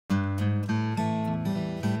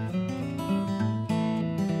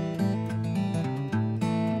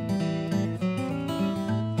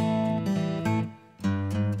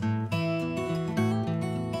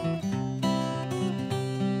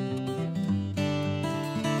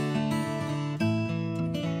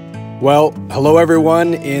Well, hello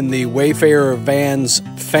everyone in the Wayfarer Vans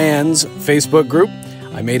fans Facebook group.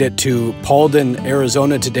 I made it to Paulden,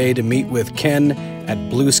 Arizona today to meet with Ken at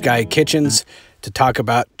BlueSkyKitchen to talk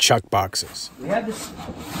about chuck boxes. We have this,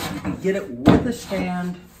 you can get it with a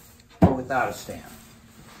stand or without a stand.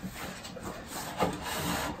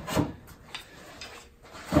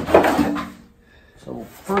 So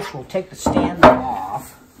first we'll take the stand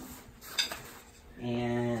off,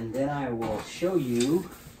 and then I will show you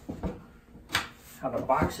how the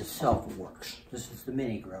box itself works. This is the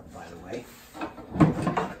Mini-Grub, by the way.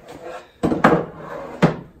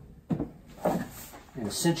 And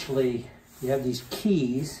essentially, you have these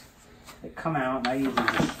keys that come out, and I usually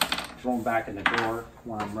just throw them back in the drawer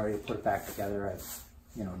when I'm ready to put it back together. I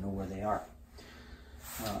know where they are.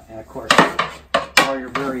 And of course, all your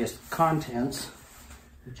various contents,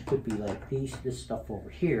 which could be like this stuff over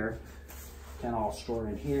here, can all store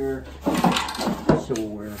in here,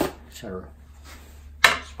 silverware, etc.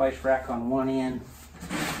 Spice rack on one end,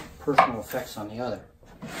 personal effects on the other.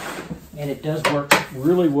 And it does work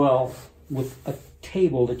really well with a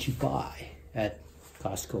table that you buy at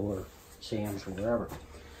Costco or Sam's or wherever.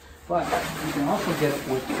 But you can also get it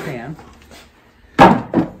with your hand.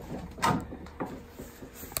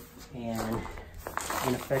 And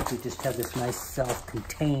in effect, you just have this nice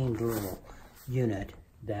self-contained little unit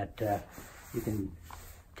that you can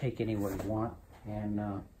take anywhere you want,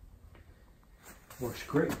 and works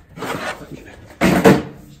great.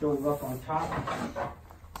 Stove up on top.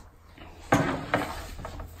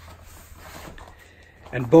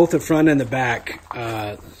 And both the front and the back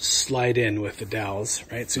slide in with the dowels,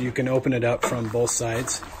 right? So you can open it up from both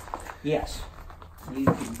sides. Yes, you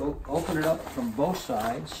can open it up from both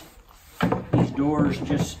sides. These doors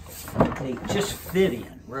just fit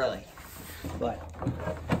in, really. But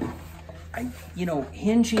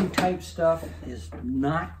hinging type stuff is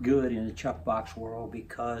not good in the chuck box world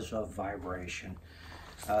because of vibration.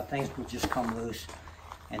 Things will just come loose.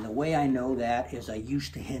 And the way I know that is I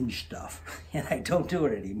used to hinge stuff, and I don't do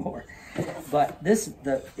it anymore. But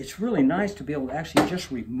it's really nice to be able to actually just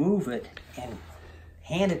remove it and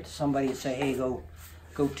hand it to somebody and say, hey, go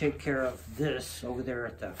take care of this over there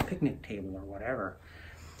at the picnic table or whatever.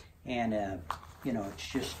 And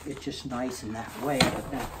it's just nice in that way.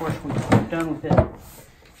 But then of course when you're done with it,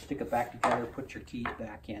 stick it back together, put your keys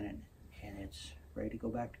back in it, and it's ready to go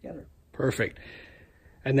back together. Perfect.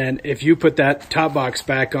 And then if you put that top box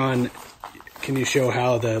back on, can you show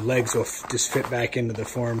how the legs will just fit back into the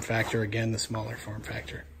form factor again, the smaller form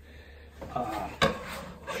factor?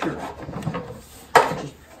 Sure.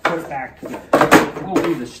 Just put it back together. We'll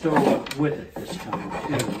leave the stove up with it this time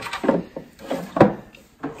too.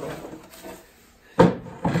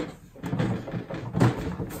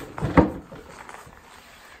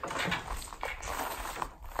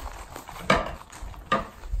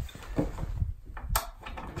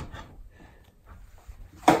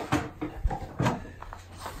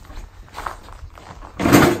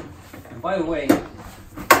 By the way,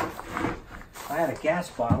 if I had a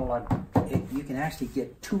gas bottle, you can actually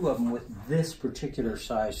get two of them with this particular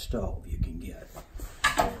size stove you can get.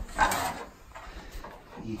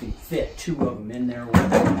 You can fit two of them in there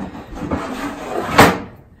with it.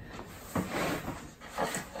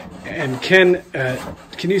 And Ken,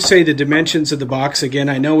 can you say the dimensions of the box again?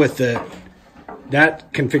 I know with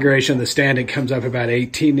that configuration of the stand, it comes up about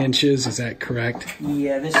 18 inches. Is that correct?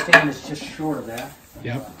 Yeah, this stand is just short of that.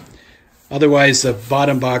 Yep. Otherwise, the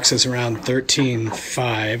bottom box is around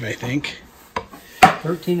 13.5, I think.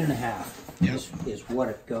 13 and a half is what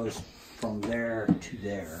it goes from there to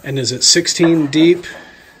there. And is it 16 deep?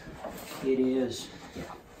 It is, yeah.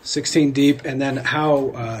 16 deep, and then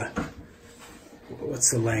how,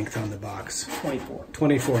 what's the length on the box? 24.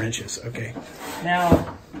 24 inches, okay.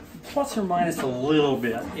 Now, plus or minus a little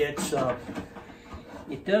bit. It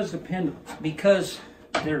does depend, because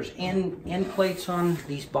there's end plates on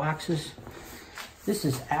these boxes. This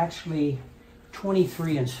is actually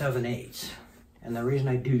 23 7/8. And the reason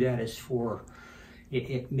I do that is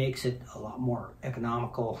it makes it a lot more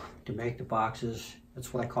economical to make the boxes.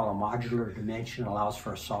 That's what I call a modular dimension. It allows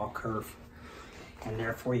for a saw curve, and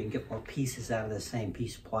therefore you can get more pieces out of the same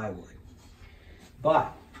piece of plywood.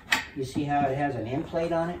 But you see how it has an end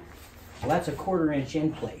plate on it? Well, that's a 1/4 inch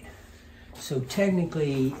end plate. So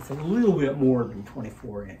technically, it's a little bit more than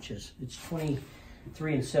 24 inches. It's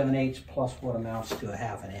 23 7/8 plus what amounts to a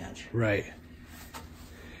 1/2 inch. Right.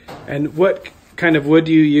 And what kind of wood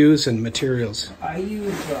do you use and materials? I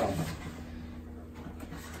use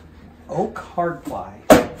oak hard ply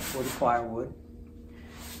for the firewood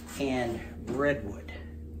and redwood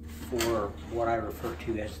for what I refer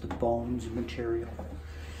to as the bones material.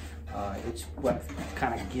 It's what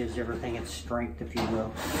kind of gives everything its strength, if you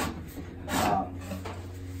will.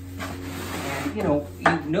 And you know,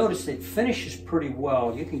 you notice it finishes pretty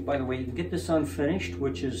well. You can, by the way, you can get this unfinished,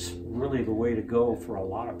 which is really the way to go for a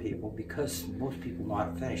lot of people, because most people know how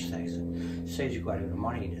to finish things. It saves you quite a bit of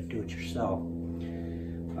money to do it yourself.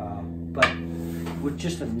 But with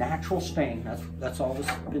just a natural stain, that's all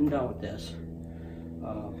that's been done with this.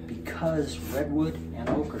 Because redwood and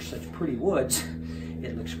oak are such pretty woods,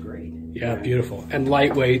 it looks great. Yeah, beautiful. And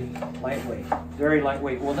lightweight. Lightweight, very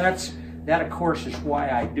lightweight. Well, that of course is why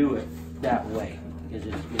I do it that way. Is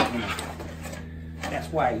you know,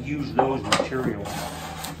 that's why I use those materials.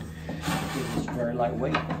 It's very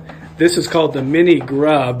lightweight. This is called the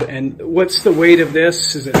Mini-Grub, and what's the weight of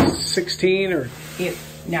this? Is it 16 or?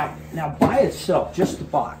 Now by itself, just the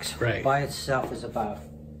box, right, by itself is about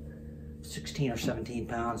 16 or 17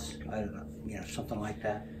 pounds. I don't know, you know, something like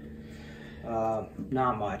that.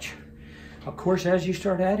 Not much. Of course, as you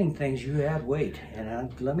start adding things, you add weight,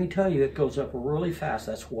 and let me tell you, it goes up really fast.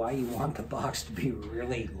 That's why you want the box to be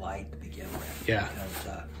really light to begin with. Yeah.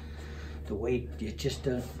 Because the weight, it just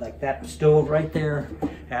like that stove right there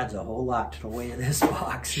adds a whole lot to the weight of this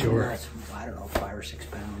box. Sure. That's, I don't know, 5 or 6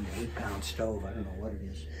 pound, 8 pound stove. I don't know what it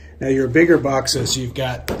is. Now your bigger boxes, you've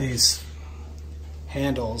got these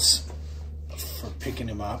handles for picking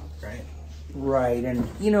them up, right? Right, and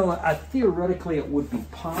you know, theoretically it would be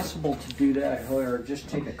possible to do that, or just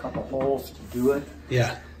take a couple holes to do it.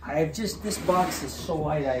 Yeah. This box is so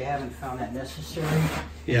light, I haven't found that necessary.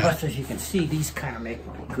 Yeah. Plus, as you can see, these kind of make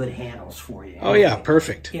good handles for you. Oh yeah,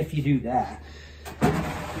 perfect. If you do that.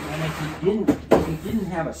 And if you didn't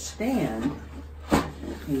have a stand,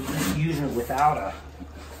 you're just using it without a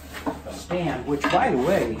stand, which, by the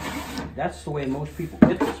way, that's the way most people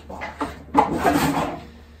get this box.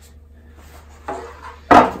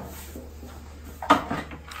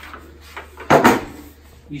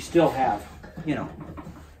 You still have, you know,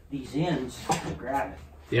 these ends to grab it.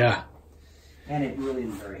 Yeah. And it really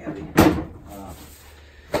isn't very heavy.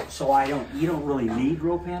 So you don't really need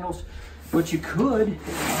rope handles, but you could.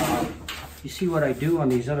 You see what I do on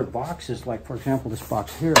these other boxes, like for example this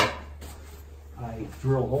box here, I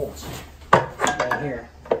drill holes right here.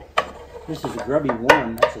 This is a grubby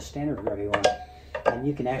one, that's a standard grubby one. And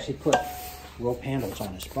you can actually put rope handles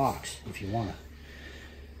on this box if you want to.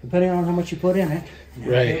 Depending on how much you put in it and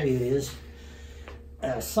how heavy it is.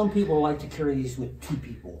 Some people like to carry these with 2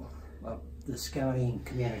 people. The scouting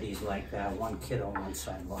communities like that, one kid on one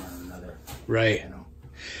side, one on another. Right. You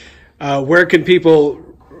know. Where can people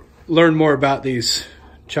learn more about these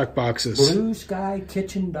chuck boxes?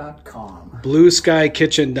 BlueSkyKitchen.com.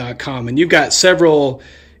 BlueSkyKitchen.com. And you've got several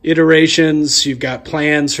iterations. You've got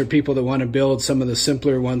plans for people that want to build some of the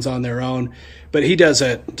simpler ones on their own. But he does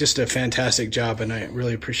just a fantastic job, and I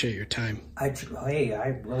really appreciate your time. Hey,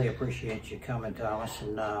 I really appreciate you coming, Thomas.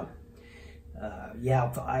 And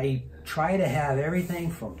yeah, I try to have everything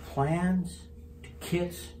from plans to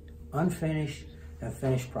kits, unfinished, and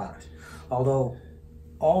finished products. Although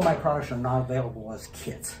all my products are not available as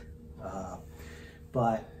kits,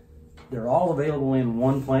 but they're all available in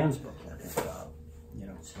one plans booklet. You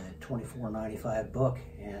know, it's a $24.95 book,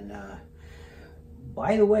 and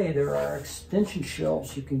by the way, there are extension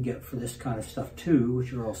shelves you can get for this kind of stuff too,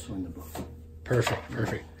 which are also in the book. Perfect,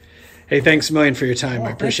 perfect. Hey, thanks a million for your time.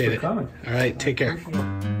 I appreciate it. Coming. All right, take care.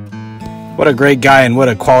 What a great guy and what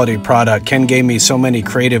a quality product. Ken gave me so many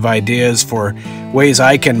creative ideas for ways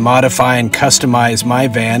I can modify and customize my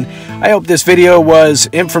van. I hope this video was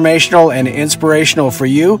informational and inspirational for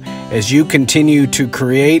you as you continue to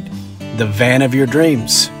create the van of your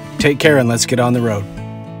dreams. Take care and let's get on the road.